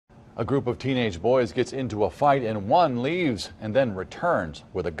A group of teenage boys gets into a fight and one leaves and then returns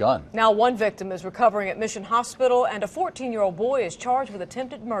with a gun. Now one victim is recovering at Mission Hospital and a 14-year-old boy is charged with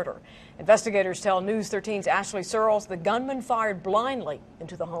attempted murder. Investigators tell News 13's Ashley Searles the gunman fired blindly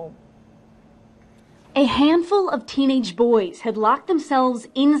into the home. A handful of teenage boys had locked themselves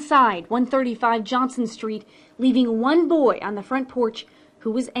inside 135 Johnson Street, leaving one boy on the front porch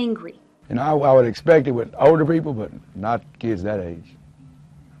who was angry. You know, I would expect it with older people, but not kids that age.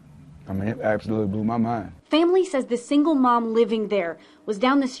 I mean, it absolutely blew my mind. Family says the single mom living there was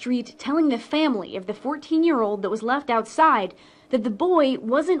down the street telling the family of the 14-year-old that was left outside that the boy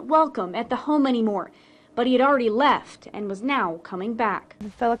wasn't welcome at the home anymore, but he had already left and was now coming back.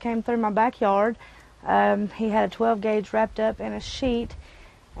 The fella came through my backyard. He had a 12-gauge wrapped up in a sheet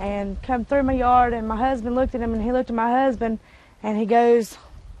and come through my yard, and my husband looked at him and he looked at my husband and he goes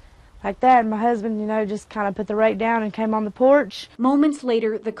like that, and my husband, you know, just kind of put the rake down and came on the porch. Moments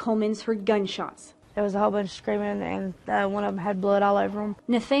later, the Colemans heard gunshots. There was a whole bunch of screaming, and one of them had blood all over him.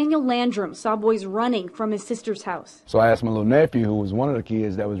 Nathaniel Landrum saw boys running from his sister's house. So I asked my little nephew, who was one of the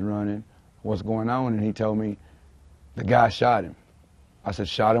kids that was running, what's going on, and he told me the guy shot him. I said,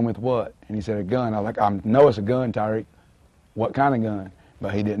 shot him with what? And he said, a gun. I was like, I know it's a gun, Tyreek. What kind of gun?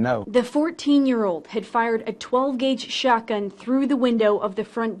 But he didn't know. The 14-year-old had fired a 12-gauge shotgun through the window of the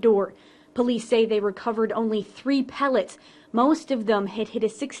front door. Police say they recovered only 3 pellets. Most of them had hit a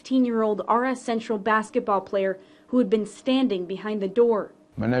 16-year-old RS Central basketball player who had been standing behind the door.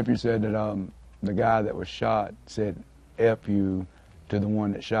 My nephew said that the guy that was shot said F you to the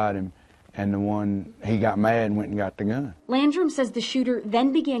one that shot him, and the one, he got mad and went and got the gun. Landrum says the shooter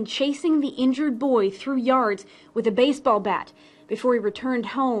then began chasing the injured boy through yards with a baseball bat. Before he returned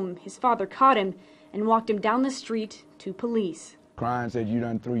home, his father caught him and walked him down the street to police. Crying, said, you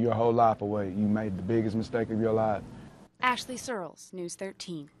done threw your whole life away. You made the biggest mistake of your life. Ashley Searles, News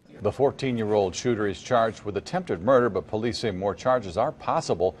 13. The 14-year-old shooter is charged with attempted murder, but police say more charges are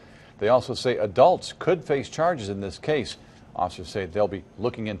possible. They also say adults could face charges in this case. Officers say they'll be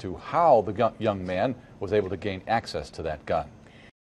looking into how the young man was able to gain access to that gun.